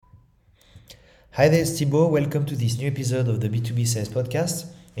Hi there, it's Thibaut. Welcome to this new episode of the B2B Sales Podcast.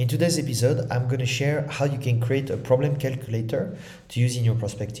 In today's episode, I'm going to share how you can create a problem calculator to use in your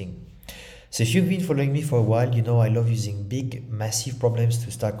prospecting. So if you've been following me for a while, you know I love using big, massive problems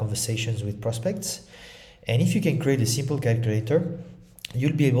to start conversations with prospects. And if you can create a simple calculator,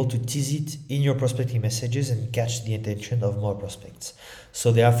 you'll be able to tease it in your prospecting messages and catch the attention of more prospects.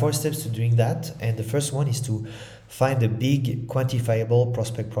 So there are 4 steps to doing that. And the first one is to find a big, quantifiable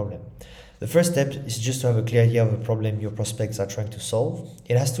prospect problem. The first step is just to have a clear idea of a problem your prospects are trying to solve.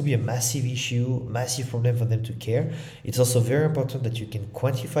 It has to be a massive issue, massive problem for them to care. It's also very important that you can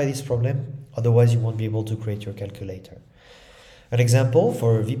quantify this problem, otherwise you won't be able to create your calculator. An example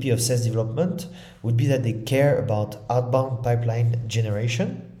for a VP of sales development would be that they care about outbound pipeline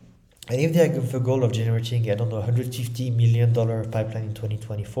generation. And if they have a goal of generating, $150 million pipeline in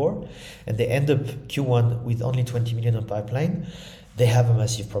 2024, and they end up Q1 with only 20 million on pipeline, they have a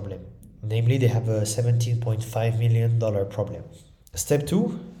massive problem. Namely, they have a $17.5 million problem. Step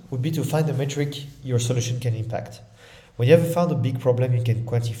 2 would be to find the metric your solution can impact. When you have found a big problem you can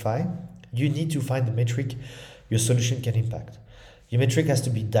quantify, you need to find the metric your solution can impact. Your metric has to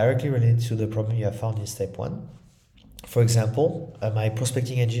be directly related to the problem you have found in step 1. For example, my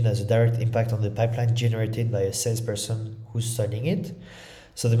prospecting engine has a direct impact on the pipeline generated by a salesperson who's studying it.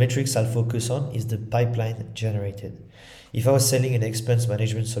 So the metrics I'll focus on is the pipeline generated. If I was selling an expense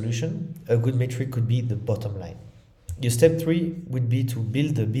management solution, a good metric could be the bottom line. Your step 3 would be to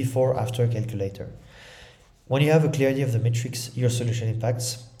build the before-after calculator. When you have a clear idea of the metrics your solution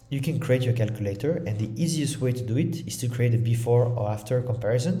impacts, you can create your calculator, and the easiest way to do it is to create a before or after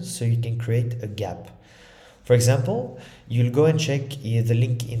comparison so you can create a gap. For example, you'll go and check the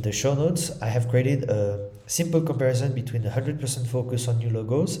link in the show notes. I have created a simple comparison between 100% focus on new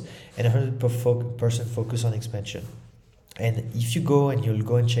logos and 100% focus on expansion. And if you go and you'll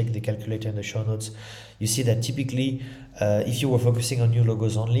go and check the calculator in the show notes, you see that typically if you were focusing on new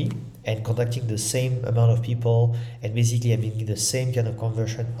logos only and contacting the same amount of people and basically having the same kind of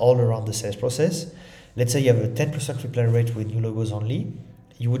conversion all around the sales process, let's say you have a 10% reply rate with new logos only,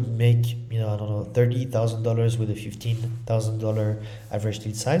 you would make, $30,000 with a $15,000 average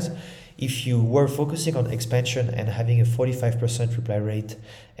deal size. If you were focusing on expansion and having a 45% reply rate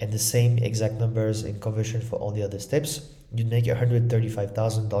and the same exact numbers in conversion for all the other steps, you'd make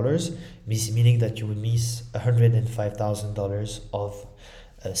 $135,000, meaning that you would miss $105,000 of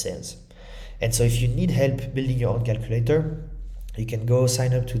sales. And so if you need help building your own calculator, you can go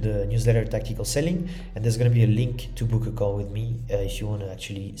sign up to the newsletter Tactical Selling, and there's going to be a link to book a call with me if you want to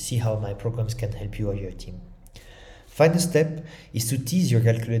actually see how my programs can help you or your team. Final step is to tease your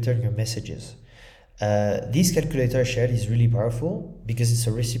calculator in your messages. This calculator shared is really powerful because it's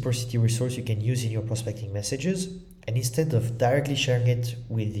a reciprocity resource you can use in your prospecting messages. And instead of directly sharing it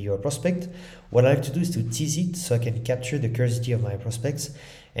with your prospect, what I like to do is to tease it so I can capture the curiosity of my prospects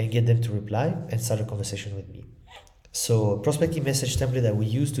and get them to reply and start a conversation with me. So a prospecting message template that we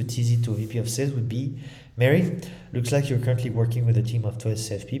use to tease it to a VP of sales would be, Mary, looks like you're currently working with a team of 12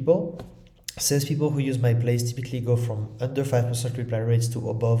 salespeople. Salespeople who use my plays typically go from under 5% reply rates to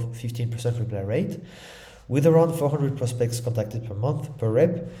above 15% reply rate. With around 400 prospects contacted per month per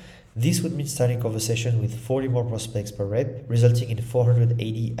rep, this would mean starting conversation with 40 more prospects per rep, resulting in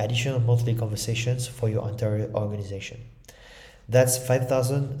 480 additional monthly conversations for your entire organization. That's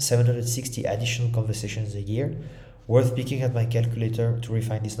 5,760 additional conversations a year, worth picking at my calculator to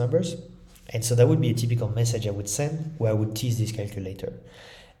refine these numbers. And so that would be a typical message I would send where I would tease this calculator.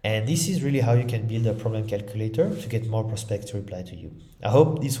 And this is really how you can build a problem calculator to get more prospects to reply to you. I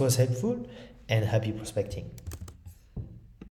hope this was helpful, and happy prospecting.